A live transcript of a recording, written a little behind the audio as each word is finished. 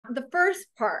the first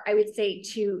part, I would say,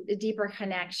 to a deeper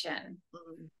connection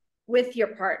with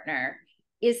your partner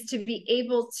is to be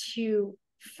able to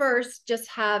first just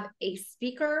have a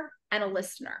speaker and a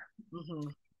listener.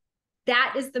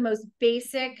 That is the most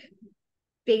basic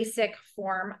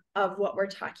form of what we're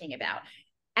talking about.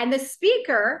 And the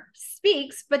speaker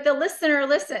speaks, but the listener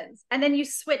listens, and then you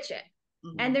switch it.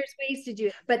 And there's ways to do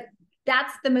it, but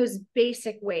that's the most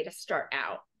basic way to start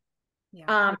out.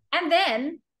 And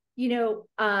then,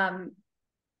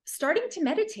 starting to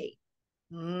meditate.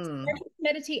 Starting to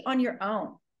meditate on your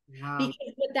own.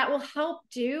 Because what that will help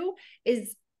do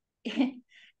is,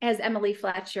 as Emily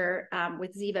Fletcher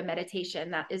with Ziva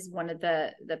meditation, that is one of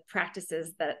the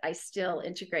practices that I still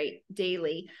integrate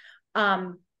daily.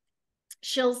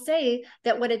 She'll say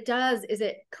that what it does is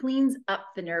it cleans up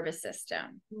the nervous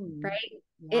system, right?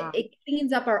 It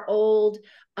cleans up our old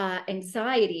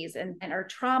anxieties and our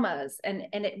traumas, and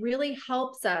it really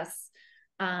helps us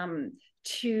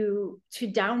to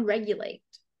down-regulate,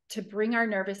 to bring our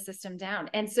nervous system down.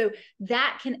 And so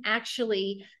that can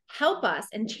actually help us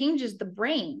and changes the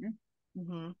brain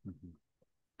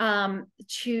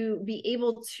to be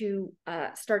able to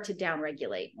start to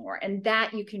down-regulate more. And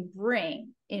that you can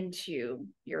bring into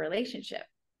your relationship.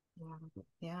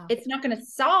 It's not going to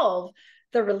solve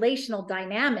the relational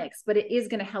dynamics, but it is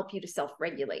going to help you to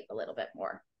self-regulate a little bit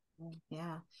more.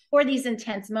 For these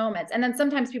intense moments. And then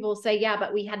sometimes people will say, yeah,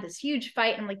 but we had this huge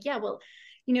fight. And I'm like, yeah, well,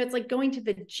 it's like going to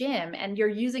the gym and you're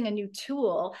using a new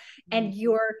tool and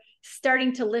you're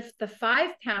starting to lift the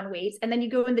 5-pound weights. And then you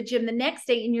go in the gym the next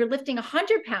day and you're lifting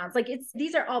 100 pounds. Like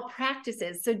these are all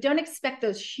practices. So don't expect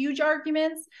those huge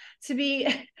arguments to be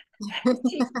to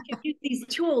use these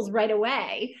tools right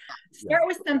away. Start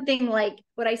with something like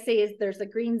what I say is there's the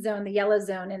green zone, the yellow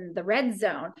zone, and the red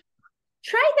zone.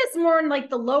 Try this more in like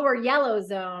the lower yellow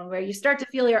zone where you start to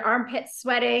feel your armpits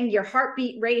sweating, your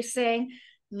heartbeat racing.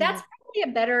 That's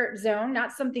probably a better zone,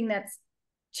 not something that's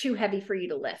too heavy for you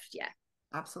to lift yet.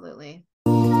 Absolutely.